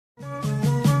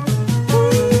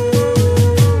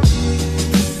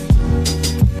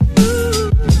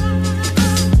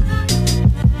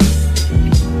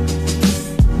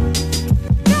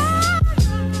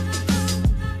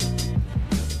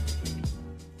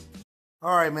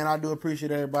All right, man. I do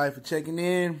appreciate everybody for checking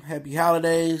in. Happy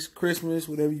holidays, Christmas,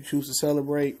 whatever you choose to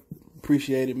celebrate.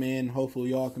 Appreciate it, man.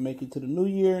 Hopefully, y'all can make it to the new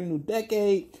year, new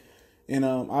decade. And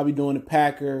I'll be doing the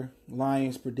Packer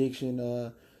Lions prediction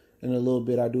in a little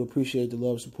bit. I do appreciate the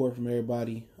love and support from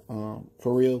everybody.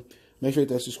 For real. Make sure you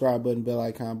hit that subscribe button, bell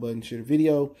icon button, share the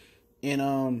video.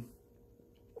 And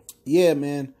yeah,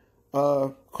 man.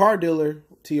 Car dealer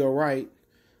to your right,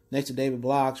 next to David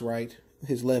Blough's right,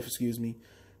 his left, excuse me,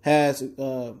 has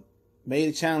made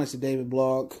a challenge to David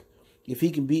Blough. If he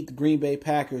can beat the Green Bay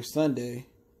Packers Sunday,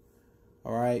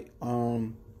 all right,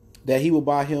 that he will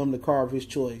buy him the car of his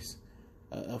choice,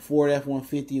 a Ford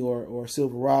F-150 or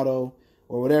Silverado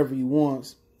or whatever he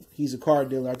wants. He's a car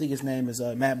dealer. I think his name is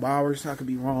Matt Bowers. I could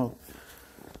be wrong.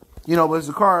 But it's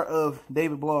a car of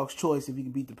David Blough's choice if he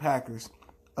can beat the Packers.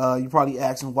 You're probably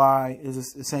asking why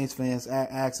is the Saints fans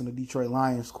asking the Detroit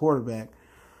Lions quarterback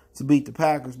to beat the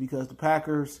Packers, because the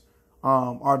Packers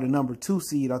are the number 2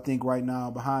 seed, I think, right now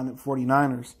behind the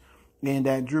 49ers. And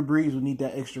that Drew Brees will need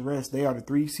that extra rest. They are the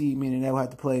 3 seed, meaning they will have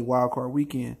to play wild card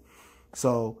weekend.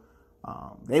 So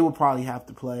they will probably have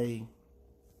to play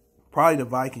the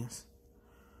Vikings.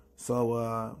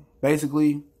 So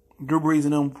basically, Drew Brees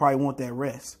and them probably want that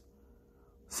rest.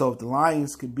 So if the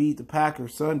Lions could beat the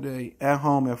Packers Sunday at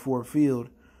home at Ford Field,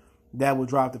 that would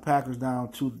drop the Packers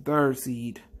down to the 3rd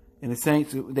seed. And the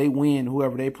Saints, if they win,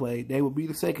 whoever they play, they will be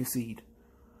the 2nd seed.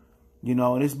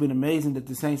 And it's been amazing that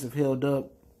the Saints have held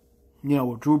up,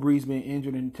 with Drew Brees being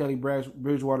injured and Teddy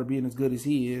Bridgewater being as good as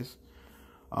he is,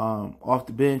 off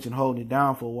the bench and holding it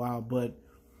down for a while. But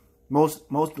most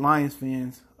Lions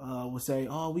fans would say,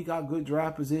 oh, we got good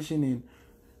draft position and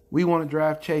we want to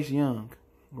draft Chase Young,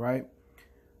 right?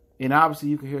 And obviously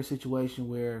you can hear a situation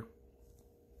where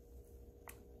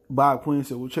Bob Quinn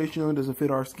said, well, Chase Young doesn't fit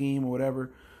our scheme or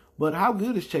whatever. But how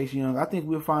good is Chase Young? I think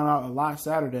we'll find out a lot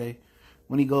Saturday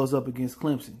when he goes up against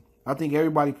Clemson. I think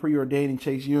everybody preordaining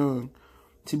Chase Young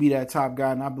to be that top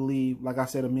guy. And I believe, like I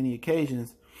said on many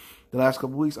occasions, the last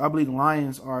couple of weeks, I believe the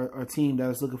Lions are a team that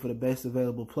is looking for the best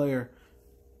available player,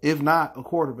 if not a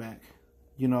quarterback.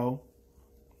 And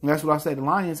that's what I say. The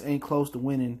Lions ain't close to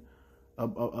winning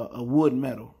a wood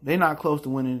medal. They're not close to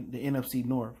winning the NFC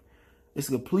North.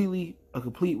 It's a complete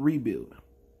rebuild.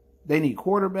 They need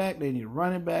quarterback. They need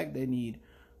running back. They need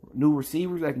new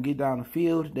receivers that can get down the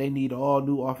field. They need an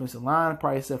all-new offensive line,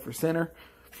 probably except for center.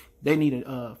 They need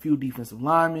a few defensive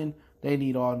linemen. They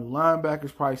need all-new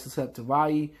linebackers, probably except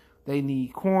Tavai. They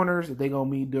need corners. If they're going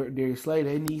to meet Darius Slay,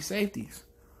 they need safeties.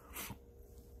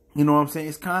 You know what I'm saying?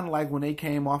 It's kind of like when they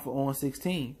came off of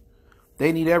 0-16.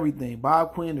 They need everything.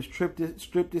 Bob Quinn has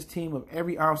stripped this team of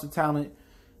every ounce of talent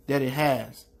that it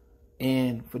has.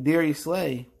 And for Darius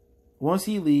Slay, once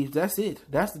he leaves, that's it.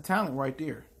 That's the talent right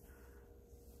there.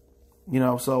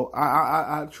 So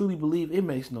I truly believe it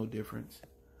makes no difference.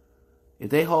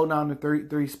 If they hold down the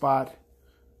 3 spot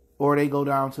or they go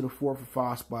down to the 4 or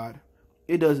 5 spot,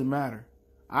 it doesn't matter.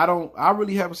 I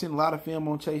really haven't seen a lot of film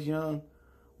on Chase Young,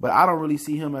 but I don't really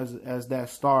see him as that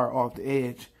star off the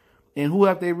edge. And who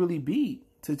have they really beat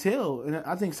to tell? And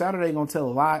I think Saturday going to tell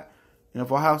a lot. And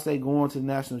if Ohio State go on to the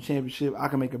national championship, I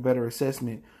can make a better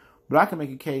assessment. But I can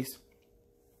make a case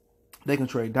they can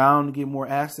trade down to get more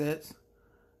assets.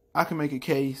 I can make a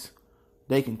case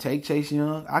they can take Chase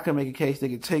Young. I can make a case they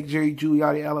can take Jerry Jeudy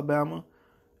out of Alabama.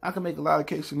 I can make a lot of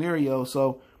case scenarios.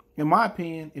 So, in my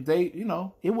opinion, if they,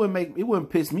 it wouldn't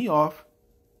piss me off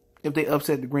if they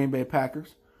upset the Green Bay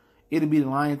Packers. It'd be the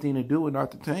Lion thing to do and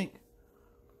not to tank.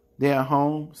 They're at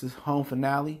home. It's his home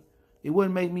finale. It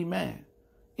wouldn't make me mad.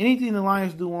 Anything the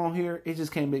Lions do on here, it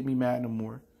just can't make me mad no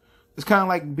more. It's kind of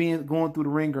like going through the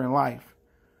ringer in life.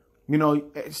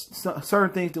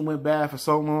 Certain things that went bad for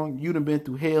so long, you done been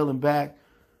through hell and back.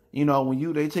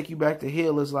 When they take you back to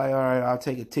hell, it's like, all right, I'll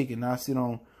take a ticket and I'll sit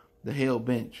on the hell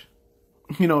bench.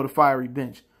 The fiery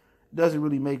bench. It doesn't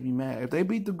really make me mad. If they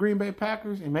beat the Green Bay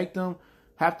Packers and make them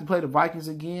have to play the Vikings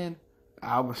again,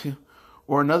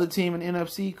 or another team in the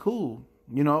NFC, cool.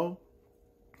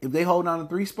 If they hold on the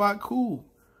 3 spot, cool.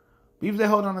 But if they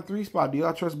hold on the 3 spot, do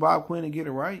y'all trust Bob Quinn to get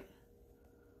it right?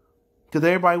 Because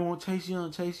everybody wants Chase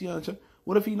Young.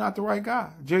 What if he's not the right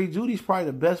guy? Jerry Jeudy's probably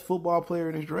the best football player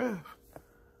in this draft.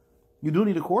 You do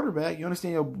need a quarterback. You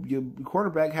understand your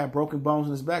quarterback had broken bones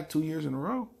in his back 2 years in a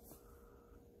row.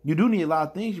 You do need a lot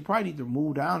of things. You probably need to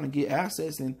move down and get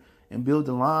assets and build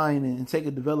the line and take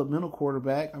a developmental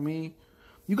quarterback. I mean,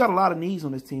 you got a lot of needs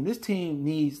on this team. This team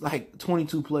needs like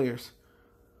 22 players.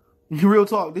 Real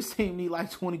talk, this team needs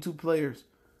like 22 players.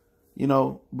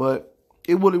 But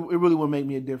it really would make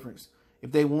me a difference.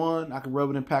 If they won, I could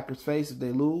rub it in Packers' face. If they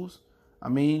lose,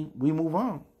 we move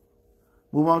on.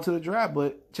 move on to the draft.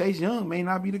 But Chase Young may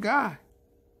not be the guy.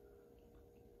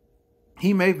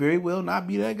 He may very well not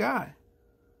be that guy.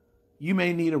 You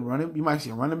may need a running. You might see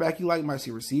a running back you like. You might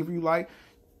see a receiver you like.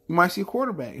 You might see a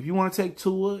quarterback. If you want to take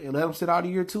Tua and let him sit out a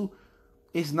year or two,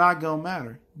 it's not gonna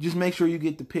matter. Just make sure you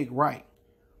get the pick right.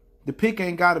 The pick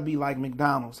ain't got to be like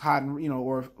McDonald's, hot and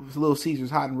or Little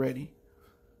Caesars, hot and ready.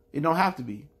 It don't have to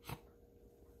be.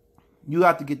 You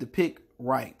got to get the pick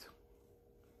right.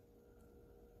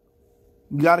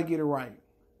 You got to get it right.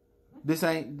 This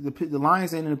ain't the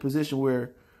Lions ain't in a position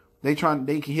where they can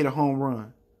hit a home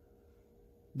run.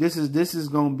 This is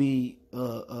gonna be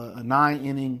a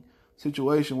 9-inning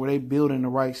situation where they building the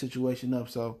right situation up.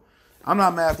 So I'm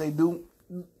not mad if they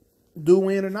do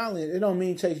win or not win. It don't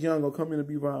mean Chase Young gonna come in and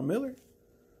be Von Miller.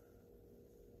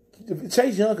 If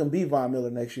Chase Young can be Von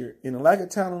Miller next year, and the lack of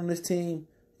talent on this team,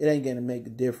 it ain't gonna make a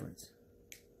difference.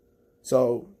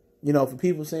 So, for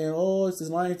people saying, "Oh, it's this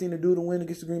Lions thing to do to win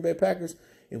against the Green Bay Packers,"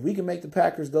 if we can make the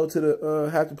Packers go to the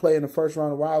have to play in the first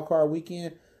round of wild card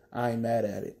weekend, I ain't mad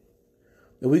at it.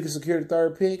 If we can secure the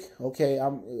third pick, okay,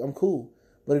 I'm cool.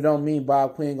 But it don't mean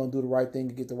Bob Quinn gonna do the right thing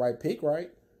to get the right pick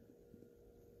right.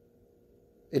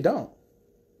 It don't.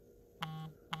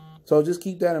 So just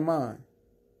keep that in mind.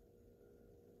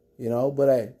 But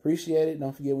hey, appreciate it.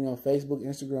 Don't forget we on Facebook,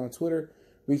 Instagram, Twitter.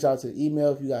 Reach out to the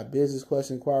email if you got business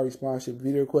questions, inquiry, sponsorship,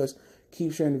 video requests.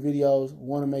 Keep sharing the videos.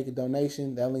 Want to make a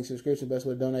donation? That link's in the description. Best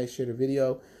way to donate, share the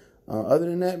video. Other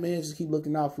than that, man, just keep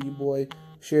looking out for you, boy.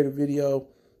 Share the video.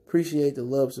 Appreciate the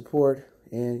love, support.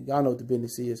 And y'all know what the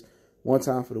business is. One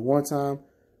time for the one time.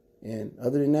 And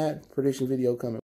other than that, prediction video coming.